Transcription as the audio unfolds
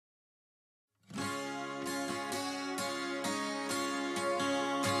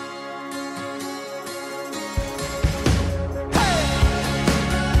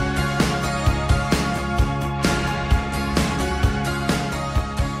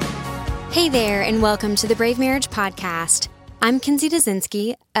Hey there, and welcome to the Brave Marriage Podcast. I'm Kinsey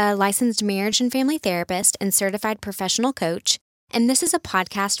Dazinski, a licensed marriage and family therapist and certified professional coach, and this is a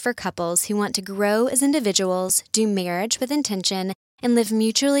podcast for couples who want to grow as individuals, do marriage with intention, and live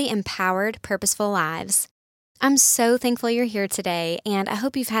mutually empowered, purposeful lives. I'm so thankful you're here today, and I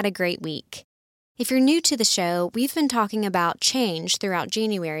hope you've had a great week. If you're new to the show, we've been talking about change throughout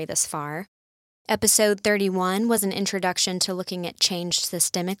January thus far. Episode 31 was an introduction to looking at change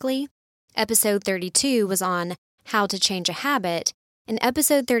systemically. Episode 32 was on how to change a habit, and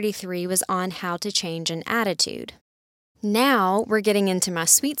episode 33 was on how to change an attitude. Now we're getting into my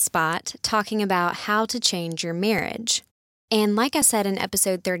sweet spot, talking about how to change your marriage. And like I said in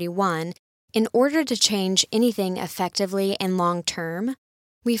episode 31, in order to change anything effectively and long-term,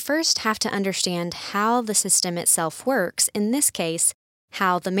 we first have to understand how the system itself works, in this case,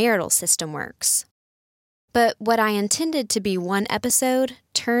 how the marital system works. But what I intended to be one episode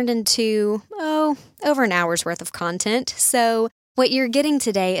turned into, over an hour's worth of content. So what you're getting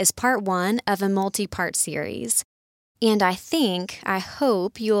today is part one of a multi-part series. And I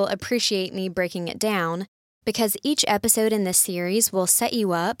hope you'll appreciate me breaking it down, because each episode in this series will set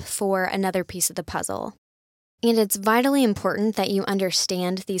you up for another piece of the puzzle. And it's vitally important that you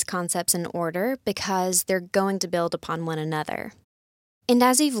understand these concepts in order, because they're going to build upon one another. And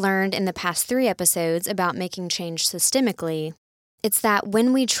as you've learned in the past 3 episodes about making change systemically, it's that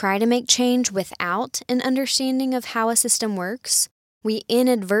when we try to make change without an understanding of how a system works, we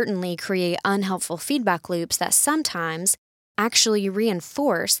inadvertently create unhelpful feedback loops that sometimes actually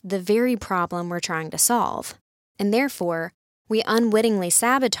reinforce the very problem we're trying to solve. And therefore, we unwittingly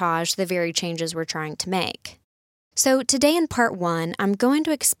sabotage the very changes we're trying to make. So today in part 1, I'm going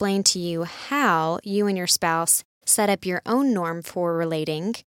to explain to you how you and your spouse set up your own norm for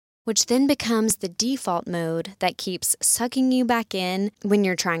relating, which then becomes the default mode that keeps sucking you back in when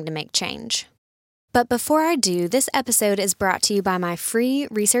you're trying to make change. But before I do, this episode is brought to you by my free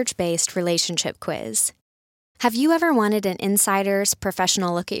research-based relationship quiz. Have you ever wanted an insider's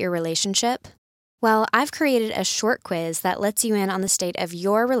professional look at your relationship? Well, I've created a short quiz that lets you in on the state of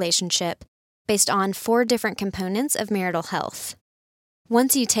your relationship based on 4 different components of marital health.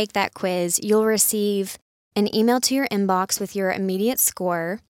 Once you take that quiz, you'll receive an email to your inbox with your immediate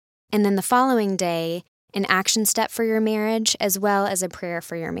score, and then the following day, an action step for your marriage, as well as a prayer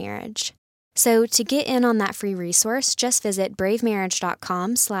for your marriage. So to get in on that free resource, just visit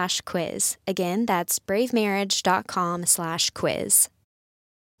bravemarriage.com/quiz. Again, that's bravemarriage.com/quiz.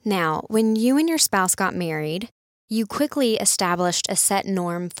 Now, when you and your spouse got married, you quickly established a set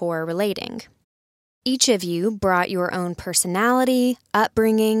norm for relating. Each of you brought your own personality,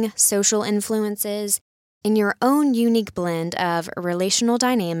 upbringing, social influences, and your own unique blend of relational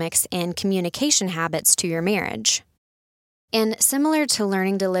dynamics and communication habits to your marriage. And similar to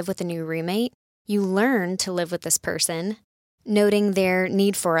learning to live with a new roommate, you learn to live with this person, noting their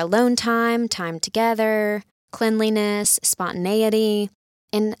need for alone time, time together, cleanliness, spontaneity,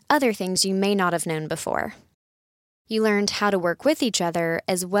 and other things you may not have known before. You learned how to work with each other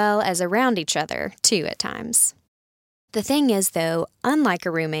as well as around each other, too, at times. The thing is, though, unlike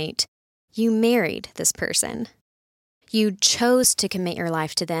a roommate, you married this person. You chose to commit your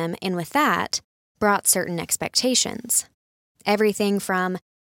life to them, and with that, brought certain expectations. Everything from,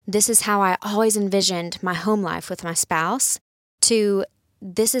 this is how I always envisioned my home life with my spouse, to,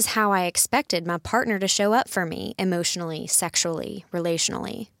 this is how I expected my partner to show up for me emotionally, sexually,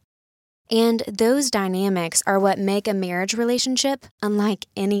 relationally. And those dynamics are what make a marriage relationship unlike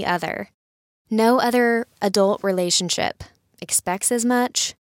any other. No other adult relationship expects as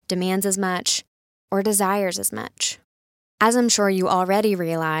much, demands as much, or desires as much. As I'm sure you already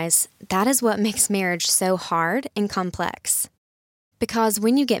realize, that is what makes marriage so hard and complex. Because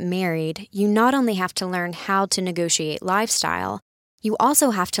when you get married, you not only have to learn how to negotiate lifestyle, you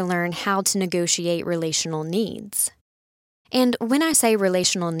also have to learn how to negotiate relational needs. And when I say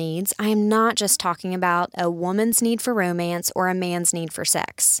relational needs, I am not just talking about a woman's need for romance or a man's need for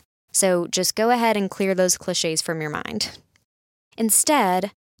sex. So just go ahead and clear those cliches from your mind.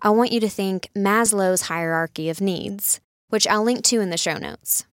 Instead, I want you to think Maslow's hierarchy of needs, which I'll link to in the show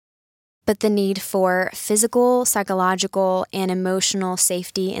notes. But the need for physical, psychological, and emotional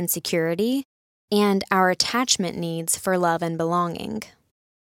safety and security, and our attachment needs for love and belonging.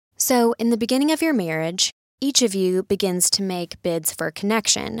 So, in the beginning of your marriage, each of you begins to make bids for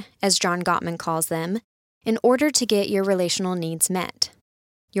connection, as John Gottman calls them, in order to get your relational needs met.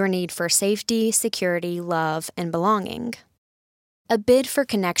 Your need for safety, security, love, and belonging. A bid for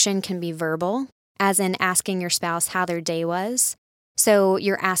connection can be verbal, as in asking your spouse how their day was. So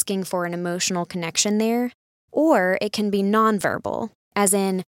you're asking for an emotional connection there. Or it can be nonverbal, as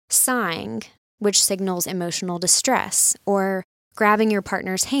in sighing, which signals emotional distress, or grabbing your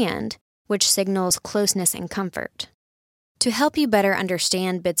partner's hand, which signals closeness and comfort. To help you better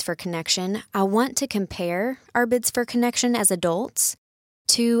understand bids for connection, I want to compare our bids for connection as adults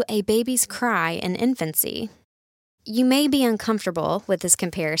to a baby's cry in infancy. You may be uncomfortable with this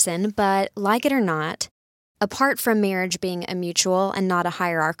comparison, but like it or not, apart from marriage being a mutual and not a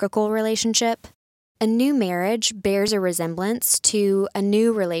hierarchical relationship, a new marriage bears a resemblance to a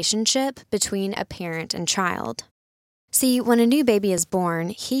new relationship between a parent and child. See, when a new baby is born,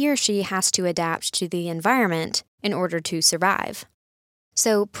 he or she has to adapt to the environment in order to survive.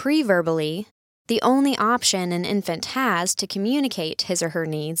 So, pre-verbally, the only option an infant has to communicate his or her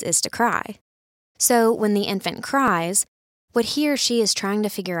needs is to cry. So, when the infant cries, what he or she is trying to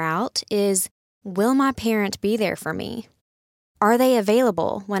figure out is, will my parent be there for me? Are they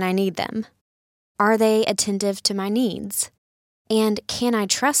available when I need them? Are they attentive to my needs? And can I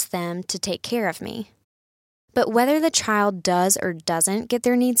trust them to take care of me? But whether the child does or doesn't get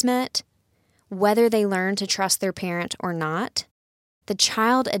their needs met, whether they learn to trust their parent or not, the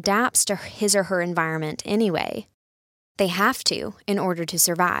child adapts to his or her environment anyway. They have to in order to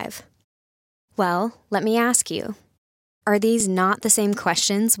survive. Well, let me ask you, are these not the same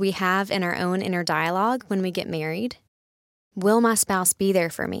questions we have in our own inner dialogue when we get married? Will my spouse be there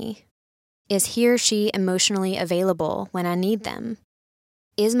for me? Is he or she emotionally available when I need them?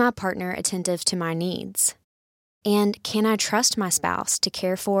 Is my partner attentive to my needs? And can I trust my spouse to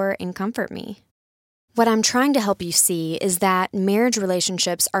care for and comfort me? What I'm trying to help you see is that marriage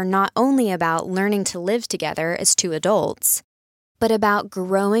relationships are not only about learning to live together as two adults, but about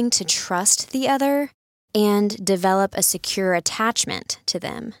growing to trust the other and develop a secure attachment to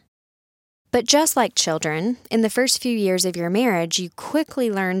them. But just like children, in the first few years of your marriage, you quickly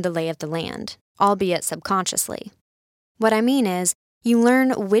learn the lay of the land, albeit subconsciously. What I mean is, you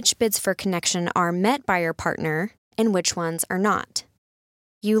learn which bids for connection are met by your partner and which ones are not.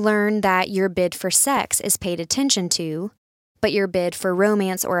 You learn that your bid for sex is paid attention to, but your bid for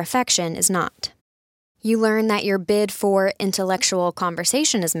romance or affection is not. You learn that your bid for intellectual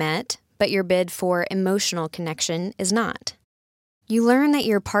conversation is met, but your bid for emotional connection is not. You learn that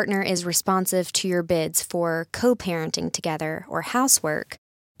your partner is responsive to your bids for co-parenting together or housework,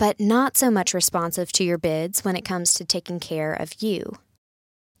 but not so much responsive to your bids when it comes to taking care of you.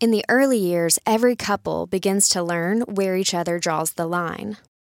 In the early years, every couple begins to learn where each other draws the line.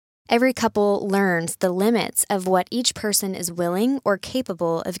 Every couple learns the limits of what each person is willing or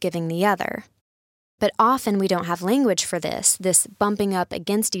capable of giving the other. But often we don't have language for this bumping up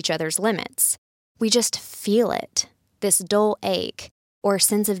against each other's limits. We just feel it, this dull ache, or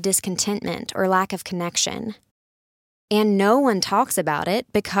sense of discontentment or lack of connection. And no one talks about it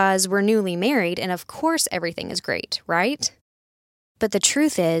because we're newly married and of course everything is great, right? But the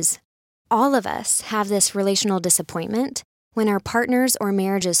truth is, all of us have this relational disappointment when our partners or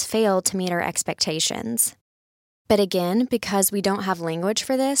marriages fail to meet our expectations. But again, because we don't have language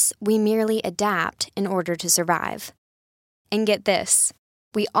for this, we merely adapt in order to survive. And get this,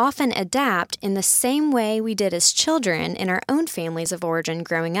 we often adapt in the same way we did as children in our own families of origin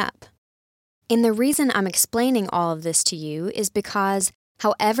growing up. And the reason I'm explaining all of this to you is because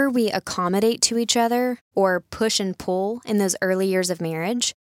however we accommodate to each other or push and pull in those early years of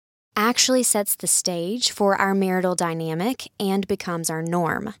marriage actually sets the stage for our marital dynamic and becomes our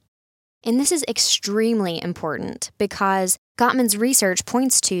norm. And this is extremely important because Gottman's research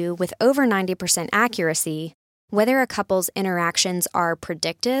points to, with over 90% accuracy, whether a couple's interactions are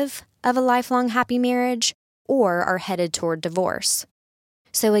predictive of a lifelong happy marriage or are headed toward divorce.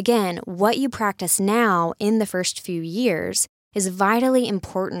 So again, what you practice now in the first few years is vitally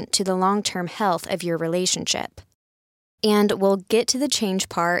important to the long-term health of your relationship. And we'll get to the change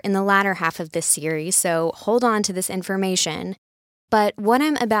part in the latter half of this series, so hold on to this information. But what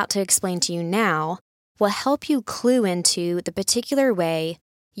I'm about to explain to you now will help you clue into the particular way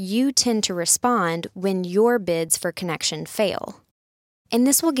you tend to respond when your bids for connection fail. And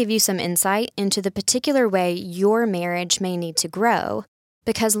this will give you some insight into the particular way your marriage may need to grow,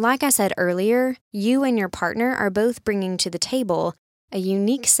 because like I said earlier, you and your partner are both bringing to the table a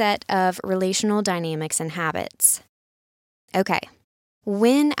unique set of relational dynamics and habits. Okay,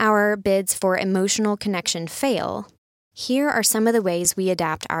 when our bids for emotional connection fail, here are some of the ways we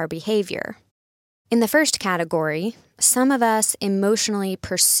adapt our behavior. In the first category, some of us emotionally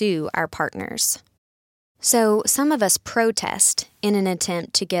pursue our partners. So some of us protest in an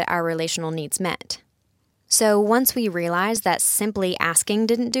attempt to get our relational needs met. So once we realize that simply asking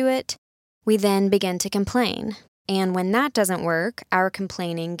didn't do it, we then begin to complain. And when that doesn't work, our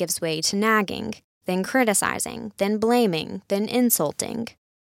complaining gives way to nagging, then criticizing, then blaming, then insulting.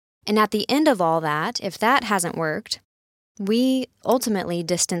 And at the end of all that, if that hasn't worked, we ultimately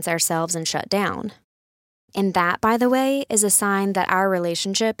distance ourselves and shut down. And that, by the way, is a sign that our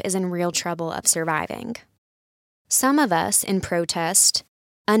relationship is in real trouble of surviving. Some of us in protest,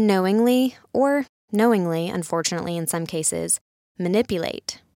 unknowingly or knowingly, unfortunately in some cases,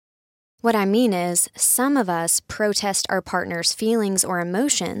 manipulate. What I mean is, some of us protest our partner's feelings or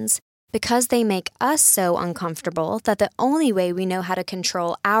emotions because they make us so uncomfortable that the only way we know how to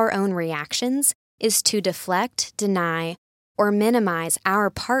control our own reactions is to deflect, deny, or minimize our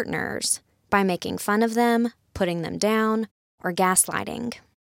partners by making fun of them, putting them down, or gaslighting.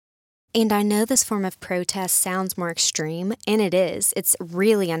 And I know this form of protest sounds more extreme, and it is. It's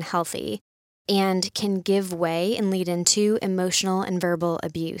really unhealthy and can give way and lead into emotional and verbal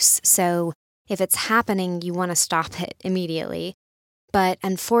abuse. So if it's happening, you want to stop it immediately. But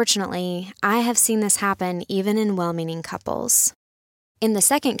unfortunately, I have seen this happen even in well-meaning couples. In the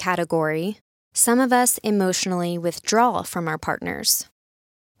second category, some of us emotionally withdraw from our partners.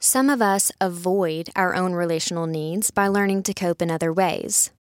 Some of us avoid our own relational needs by learning to cope in other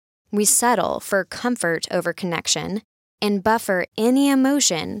ways. We settle for comfort over connection and buffer any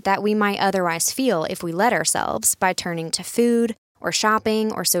emotion that we might otherwise feel if we let ourselves by turning to food or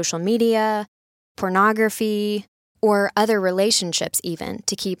shopping or social media, pornography, or other relationships even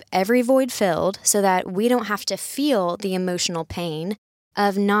to keep every void filled so that we don't have to feel the emotional pain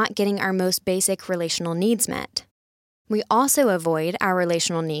of not getting our most basic relational needs met. We also avoid our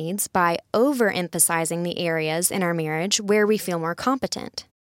relational needs by overemphasizing the areas in our marriage where we feel more competent.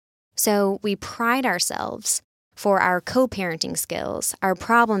 So we pride ourselves for our co-parenting skills, our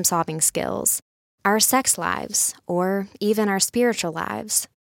problem-solving skills, our sex lives, or even our spiritual lives.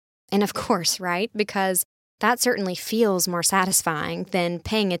 And of course, right? Because that certainly feels more satisfying than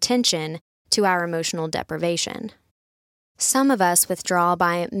paying attention to our emotional deprivation. Some of us withdraw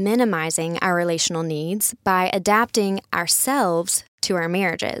by minimizing our relational needs by adapting ourselves to our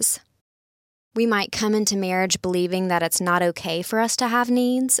marriages. We might come into marriage believing that it's not okay for us to have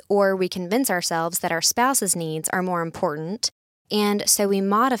needs, or we convince ourselves that our spouse's needs are more important, and so we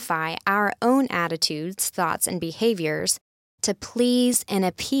modify our own attitudes, thoughts, and behaviors to please and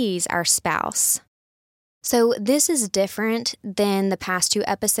appease our spouse. So this is different than the past 2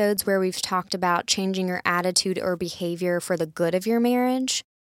 episodes where we've talked about changing your attitude or behavior for the good of your marriage.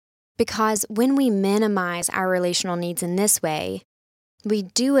 Because when we minimize our relational needs in this way, we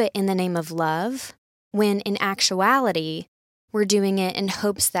do it in the name of love, when in actuality, we're doing it in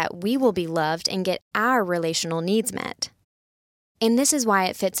hopes that we will be loved and get our relational needs met. And this is why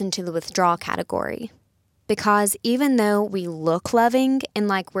it fits into the withdrawal category. Because even though we look loving and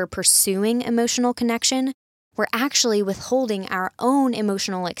like we're pursuing emotional connection, we're actually withholding our own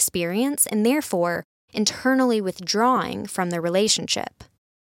emotional experience and therefore internally withdrawing from the relationship.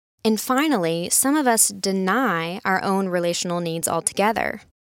 And finally, some of us deny our own relational needs altogether.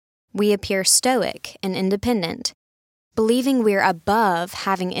 We appear stoic and independent, believing we're above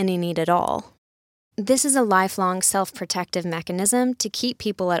having any need at all. This is a lifelong self-protective mechanism to keep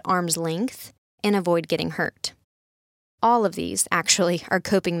people at arm's length and avoid getting hurt. All of these, actually, are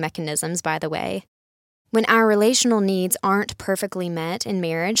coping mechanisms, by the way. When our relational needs aren't perfectly met in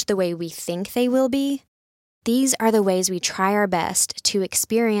marriage the way we think they will be, these are the ways we try our best to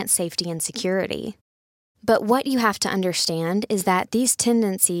experience safety and security. But what you have to understand is that these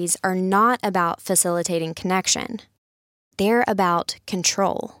tendencies are not about facilitating connection. They're about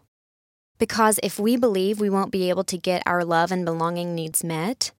control. Because if we believe we won't be able to get our love and belonging needs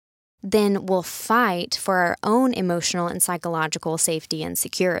met, then we'll fight for our own emotional and psychological safety and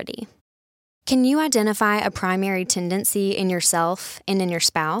security. Can you identify a primary tendency in yourself and in your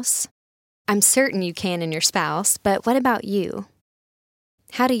spouse? I'm certain you can in your spouse, but what about you?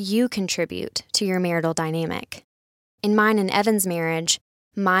 How do you contribute to your marital dynamic? In mine and Evan's marriage,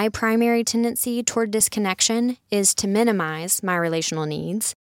 my primary tendency toward disconnection is to minimize my relational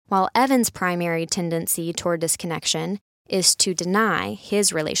needs, while Evan's primary tendency toward disconnection is to deny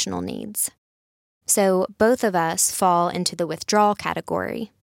his relational needs. So both of us fall into the withdrawal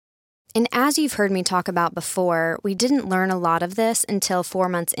category. And as you've heard me talk about before, we didn't learn a lot of this until 4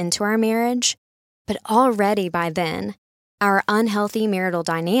 months into our marriage, but already by then, our unhealthy marital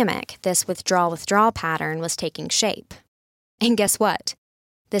dynamic, this withdrawal pattern, was taking shape. And guess what?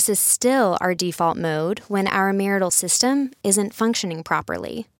 This is still our default mode when our marital system isn't functioning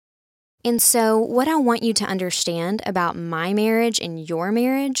properly. And so what I want you to understand about my marriage and your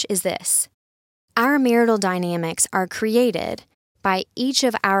marriage is this. Our marital dynamics are created by each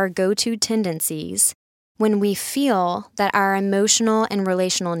of our go-to tendencies when we feel that our emotional and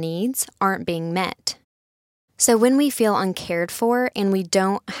relational needs aren't being met. So when we feel uncared for and we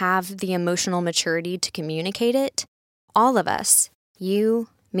don't have the emotional maturity to communicate it, all of us, you,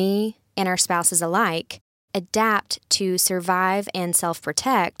 me, and our spouses alike, adapt to survive and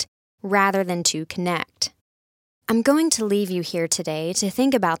self-protect rather than to connect. I'm going to leave you here today to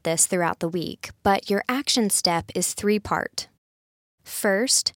think about this throughout the week, but your action step is 3-part.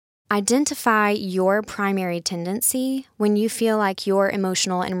 First, identify your primary tendency when you feel like your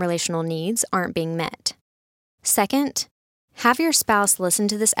emotional and relational needs aren't being met. Second, have your spouse listen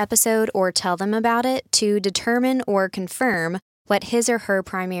to this episode or tell them about it to determine or confirm what his or her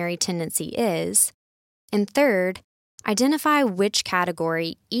primary tendency is. And third, identify which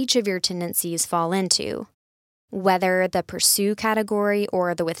category each of your tendencies fall into, whether the pursue category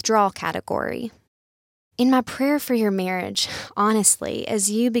or the withdrawal category. In my prayer for your marriage, honestly,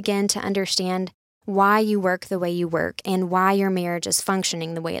 as you begin to understand why you work the way you work and why your marriage is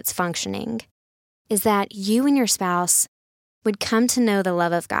functioning the way it's functioning, is that you and your spouse would come to know the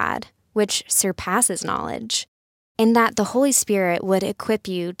love of God, which surpasses knowledge, and that the Holy Spirit would equip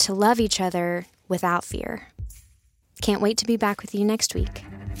you to love each other without fear. Can't wait to be back with you next week.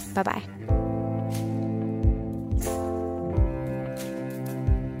 Bye-bye.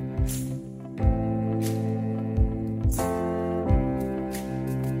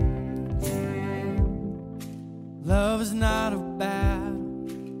 Love is not a battle.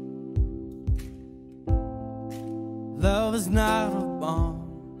 Love is not a bomb.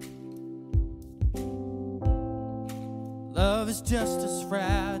 Love is just as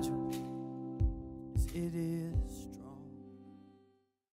fragile